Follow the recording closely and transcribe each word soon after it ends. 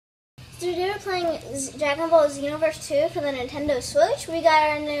Today we're playing Dragon Ball Xenoverse 2 for the Nintendo Switch. We got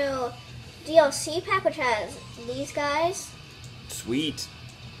our new DLC pack, which has these guys. Sweet.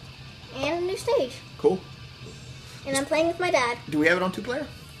 And a new stage. Cool. And I'm playing with my dad. Do we have it on 2-player?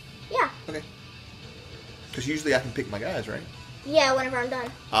 Yeah. Okay. Because usually I can pick my guys, right? Yeah, whenever I'm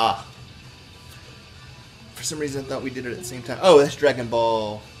done. Ah. For some reason I thought we did it at the same time. Oh, that's Dragon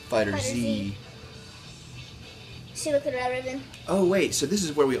Ball Fighter Z. See, look at the red ribbon. Oh, wait. So this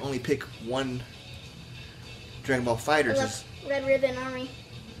is where we only pick one Dragon Ball Fighter. Red ribbon army.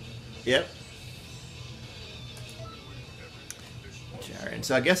 Yep. Jiren.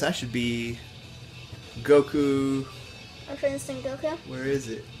 So I guess I should be Goku. I'm for instant Goku. Where is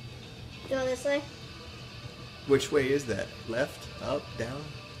it? Go this way. Which way is that? Left? Up? Down?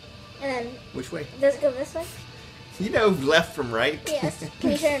 And then... Which way? Does it go this way? You know left from right? Yes.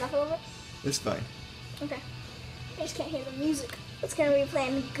 Can you turn it up a little bit? It's fine. Okay. I just can't hear the music. It's going to be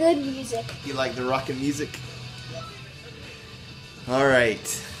playing good music. You like the rockin' music?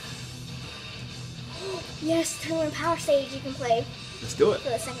 Alright. Yes, Tournament Power Stage you can play. Let's do it. For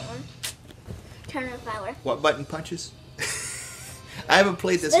the second one. Tournament Power. What button punches? I haven't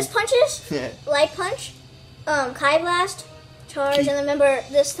played this. This punches? Light Punch, Kai Blast, Charge, and remember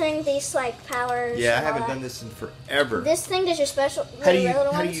this thing, these like powers. Yeah, I haven't done this in forever. This thing does your special. How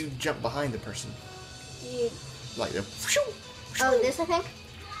do you jump behind the person? You... Like the. Oh, this I think.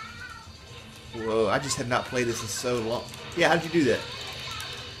 Whoa! I just have not played this in so long. Yeah, how did you do that?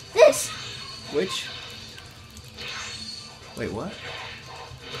 This. Which? Wait, what?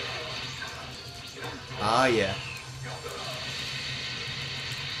 Ah, yeah.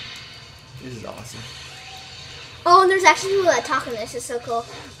 This is awesome. Oh, and there's actually people that talk in this. It's so cool.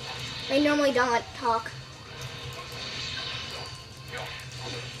 They normally don't like to talk.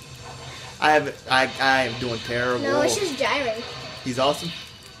 I am doing terrible. No, it's just Jiren. He's awesome.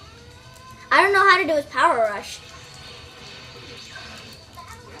 I don't know how to do his Power Rush.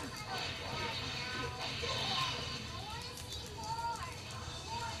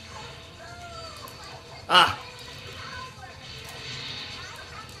 Ah.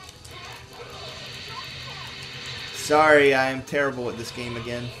 Sorry, I am terrible at this game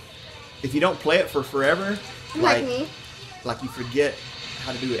again. If you don't play it for forever, Like me. Like you forget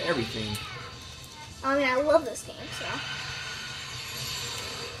how to do everything. I mean, I love this game, so.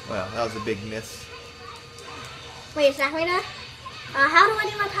 Well, that was a big miss. Wait, is that my dad? How do I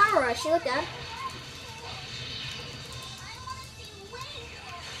do my Power Rush? You look, Dad.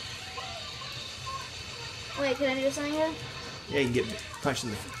 Wait, can I do something here? Yeah, you can get punched in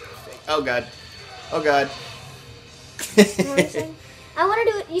the face. Oh, God. Oh, God. I want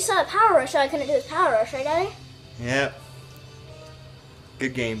to do it. You saw a Power Rush, so I couldn't do his Power Rush, right, Daddy? Yep.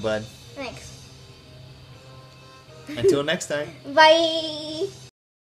 Good game, bud. Thanks. Until next time. Bye.